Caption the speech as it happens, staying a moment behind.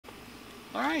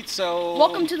All right, so...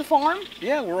 Welcome to the farm.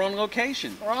 Yeah, we're on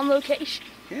location. We're on location.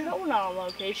 Yeah. No, we're not on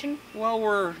location. Well,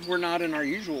 we're not in our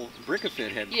usual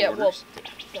Brickafit headquarters. Yeah, well,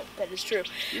 that is true.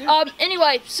 Yeah.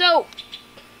 Anyway, so...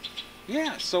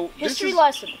 Yeah, so... History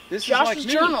lesson. This Josh's is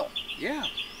like journal. Yeah.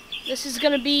 This is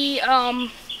going to be,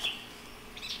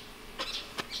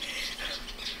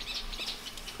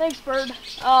 Thanks, Bird.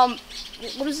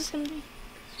 What is this going to be?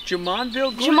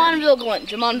 Jumonville Glen. Jumonville Glen.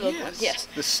 Jumonville Glen, Yes. yes.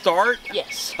 The start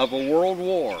Yes. of a world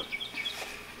war.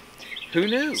 Who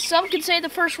knew? Some could say the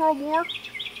First World War.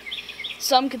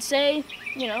 Some could say,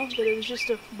 you know, that it was just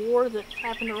a war that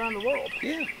happened around the world.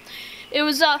 Yeah. It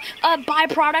was a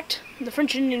byproduct, the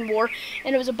French and Indian War,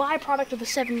 and it was a byproduct of the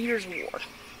 7 Years' War.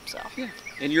 So. Yeah.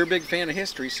 And you're a big fan of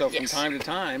history, so from Yes. time to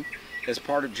time, as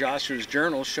part of Joshua's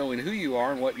journal showing who you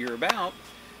are and what you're about,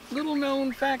 little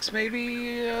known facts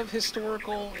maybe of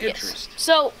historical interest. Yes.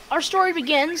 So our story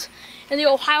begins in the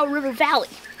Ohio River Valley,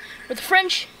 where the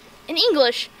French and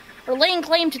English are laying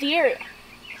claim to the area.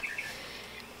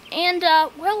 And,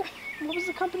 well, what was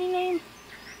the company name?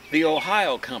 The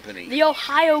Ohio Company. The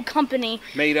Ohio Company.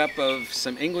 Made up of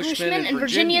some Englishmen and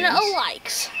Virginian Virginians.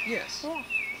 alikes. Yes. Yeah.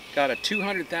 Got a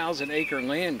 200,000 acre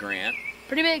land grant.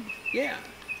 Pretty big. Yeah.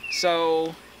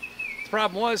 So the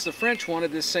problem was the French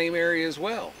wanted this same area as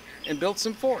well and built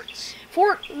some forts.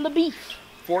 Fort LaBeef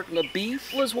Fort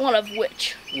LaBeef. was one of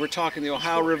which. We're talking the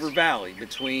Ohio River Valley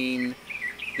between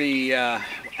the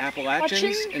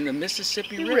Appalachians and the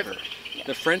Mississippi River. Yeah.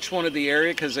 The French wanted the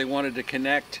area because they wanted to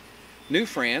connect New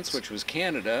France, which was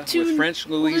Canada, To with French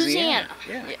Louisiana.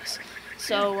 Yeah. Yes.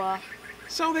 So,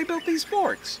 So they built these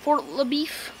forts. Fort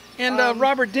LaBeef. And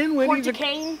Robert Dinwiddie... Fort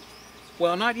Duquesne.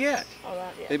 Well, not yet. Oh,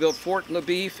 not yet. They built Fort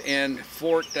LaBeef and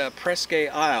Fort Presque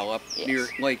Isle up near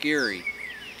Lake Erie.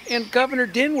 And Governor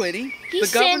Dinwiddie, the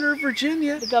governor of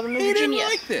Virginia, he didn't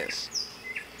like this.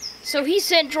 So he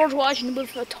sent George Washington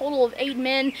with a total of 8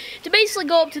 men to basically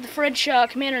go up to the French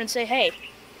commander and say, hey,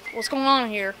 what's going on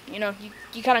here? You know,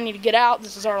 you kind of need to get out.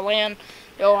 This is our land.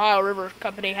 The Ohio River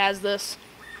Company has this.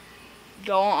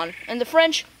 Go on. And the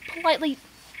French politely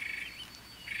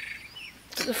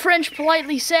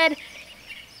said,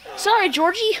 sorry,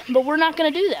 Georgie, but we're not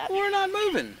going to do that. We're not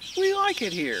moving. We like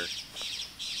it here.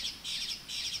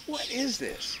 What is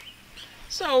this?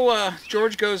 So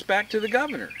George goes back to the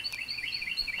governor.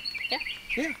 Yeah.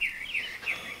 Yeah.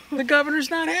 The governor's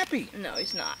not happy. No,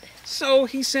 he's not. So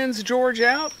he sends George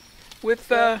out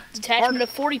with a detachment of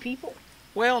 40 people.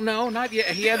 Well, no, not yet.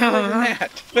 He had more than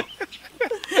that.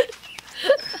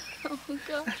 Oh,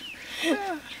 God.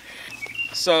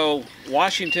 So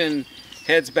Washington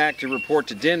heads back to report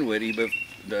to Dinwiddie, but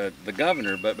the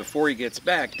governor. But before he gets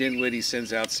back, Dinwiddie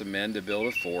sends out some men to build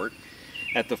a fort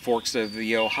at the forks of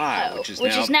the Ohio, which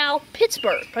is now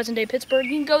Pittsburgh, present-day Pittsburgh.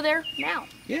 You can go there now.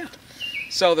 Yeah.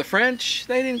 So the French,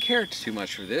 they didn't care too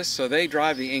much for this, so they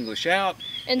drive the English out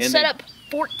and set up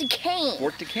Fort Duquesne.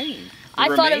 Fort Duquesne.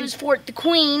 I thought it was Fort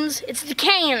Duquesne. It's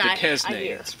Duquesne. Duquesne.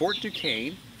 It's Fort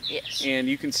Duquesne. Yes. And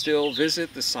you can still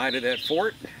visit the site of that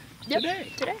fort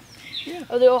today. Yeah.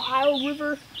 Of the Ohio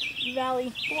River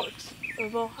Valley Forks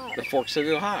of Ohio. The Forks of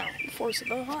the Ohio. The Forks of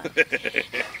Ohio.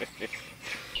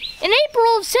 In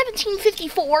April of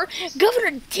 1754,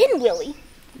 Governor Dinwiddie.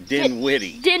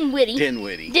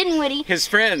 His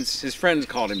friends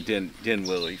called him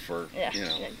Dinwiddie for,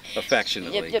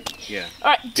 affectionately. Yeah.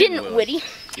 All right, Dinwiddie.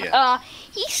 Yeah.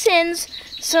 He sends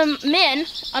some men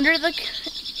under the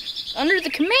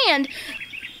command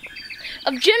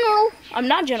of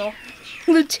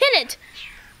Lieutenant.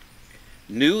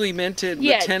 Newly minted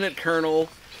Lieutenant Colonel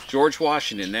George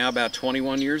Washington, now about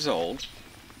 21 years old,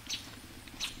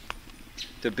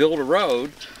 to build a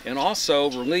road and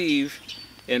also relieve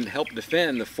and help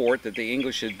defend the fort that the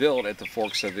English had built at the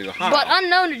forks of the Ohio. But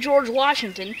unknown to George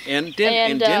Washington. And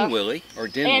Dinwiddie.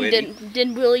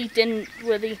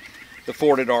 The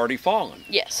fort had already fallen.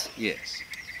 Yes. Yes.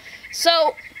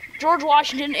 So George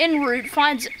Washington en route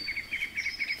finds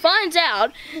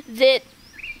out that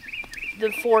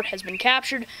the fort has been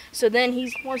captured, so then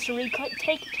he wants to retake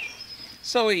it.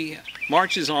 So he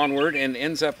marches onward and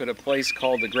ends up at a place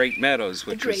called the Great Meadows,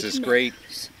 which was this great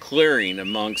clearing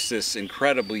amongst this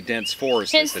incredibly dense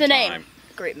forest at the time. Hence the name,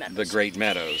 Great Meadows. The Great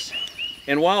Meadows.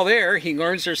 And while there, he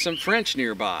learns there's some French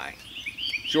nearby.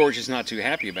 George is not too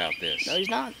happy about this. No, he's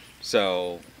not.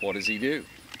 So what does he do?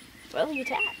 Well, he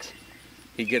attacks.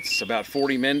 He gets about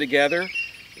 40 men together,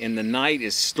 and the night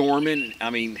is storming. I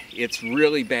mean, it's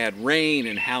really bad rain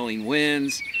and howling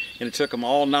winds, and it took them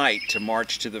all night to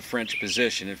march to the French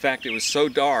position. In fact, it was so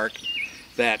dark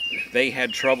that they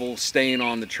had trouble staying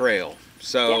on the trail.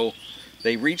 So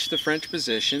They reach the French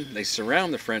position. They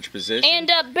surround the French position. And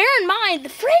bear in mind, the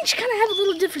French kind of have a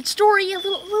little different story, a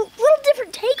little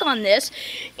different take on this.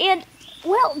 And,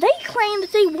 well, they claim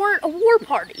that they weren't a war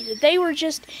party, that they were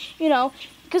just, you know,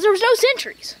 because there was no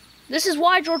sentries. This is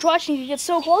why George Washington could get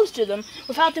so close to them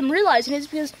without them realizing it, is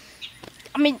because,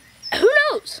 I mean, who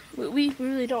knows? We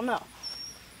really don't know.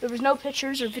 There was no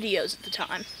pictures or videos at the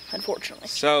time, unfortunately.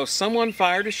 So someone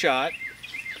fired a shot.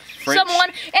 French. Someone,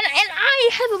 and I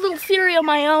have a little theory of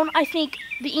my own. I think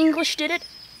the English did it.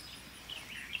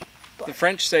 The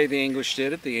French say the English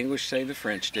did it. The English say the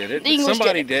French did it. The English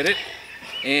somebody did it.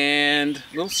 And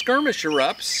a little skirmish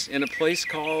erupts in a place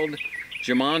called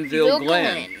Jumonville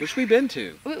Glen, which we've been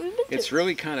to. We've been to. It's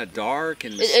really kind of dark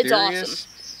and mysterious. It's awesome.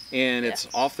 And it's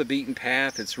off the beaten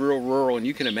path. It's real rural, and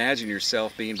you can imagine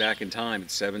yourself being back in time in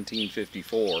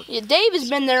 1754. Yeah, Dave has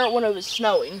been there when it was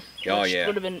snowing. Oh, which yeah.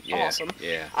 would have been awesome.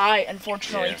 Yeah. I,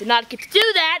 unfortunately, did not get to do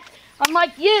that,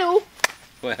 unlike you.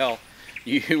 Well,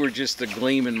 you were just a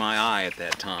gleam in my eye at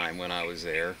that time when I was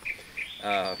there.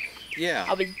 Yeah.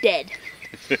 I was dead.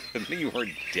 You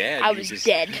weren't dead. I was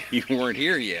dead. You weren't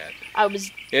here yet. I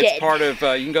was It's dead. part of,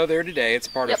 you can go there today. It's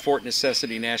part of Fort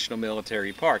Necessity National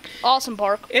Military Park. Awesome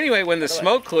park. Anyway, when the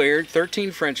smoke cleared,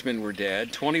 13 Frenchmen were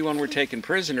dead, 21 were taken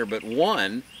prisoner, but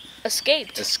one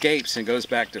escapes and goes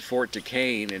back to Fort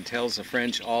Duquesne and tells the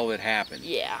French all that happened.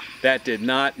 Yeah. That did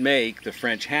not make the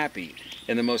French happy.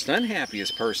 And the most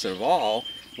unhappiest person of all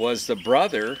was the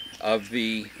brother of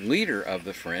the leader of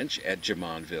the French at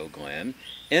Jumonville Glen,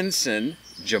 Ensign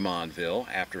Jumonville,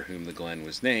 after whom the Glen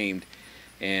was named.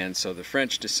 And so the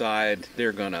French decide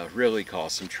they're going to really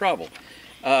cause some trouble.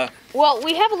 Well,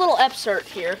 we have a little excerpt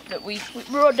here that we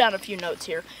wrote down a few notes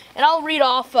here. And I'll read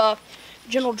off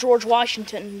General George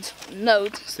Washington's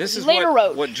notes. This is later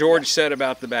wrote. what George said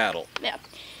about the battle. Yeah.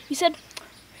 He said,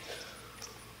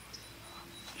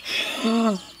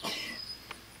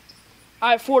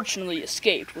 I fortunately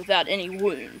escaped without any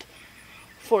wound,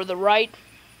 for the right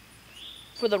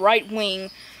wing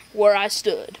where I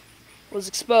stood was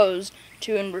exposed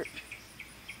to and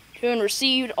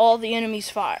received all the enemy's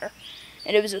fire,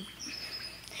 and it was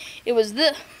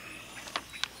the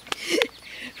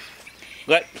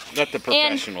Let the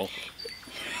professional.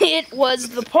 it was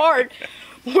the part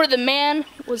where the man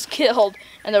was killed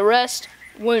and the rest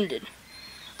wounded.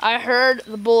 I heard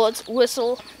the bullets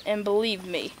whistle, and believe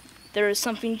me, there is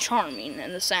something charming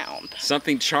in the sound.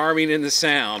 Something charming in the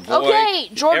sound. Boy, okay,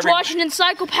 George Washington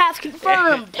psychopath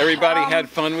confirmed. Everybody had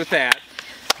fun with that.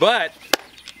 But,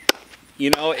 you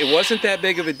know, it wasn't that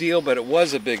big of a deal, but it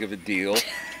was a big of a deal.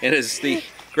 And as the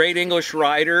great English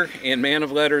writer and man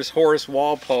of letters Horace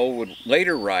Walpole would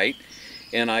later write,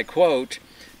 and I quote,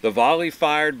 "The volley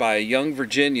fired by a young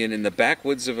Virginian in the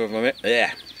backwoods of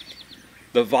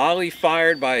The volley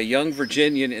fired by a young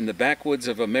Virginian in the backwoods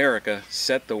of America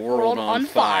set the world on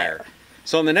fire."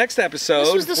 So in the next episode,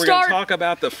 we're going to talk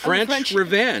about the French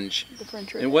revenge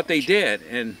and what they did.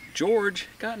 And George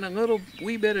got in a little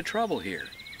wee bit of trouble here.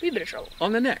 Wee bit of trouble.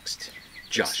 On the next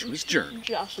Joshua's Journal.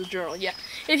 Joshua's Journal, yeah.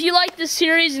 If you like this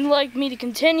series and like me to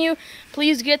continue,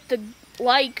 please get the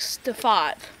likes to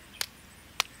 5.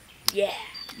 Yeah.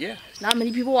 Yeah. Not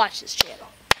many people watch this channel.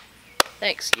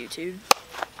 Thanks, YouTube.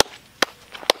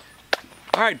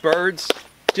 All right, birds.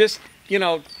 Just, you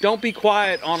know, don't be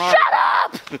quiet on our... Shut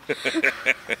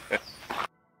up!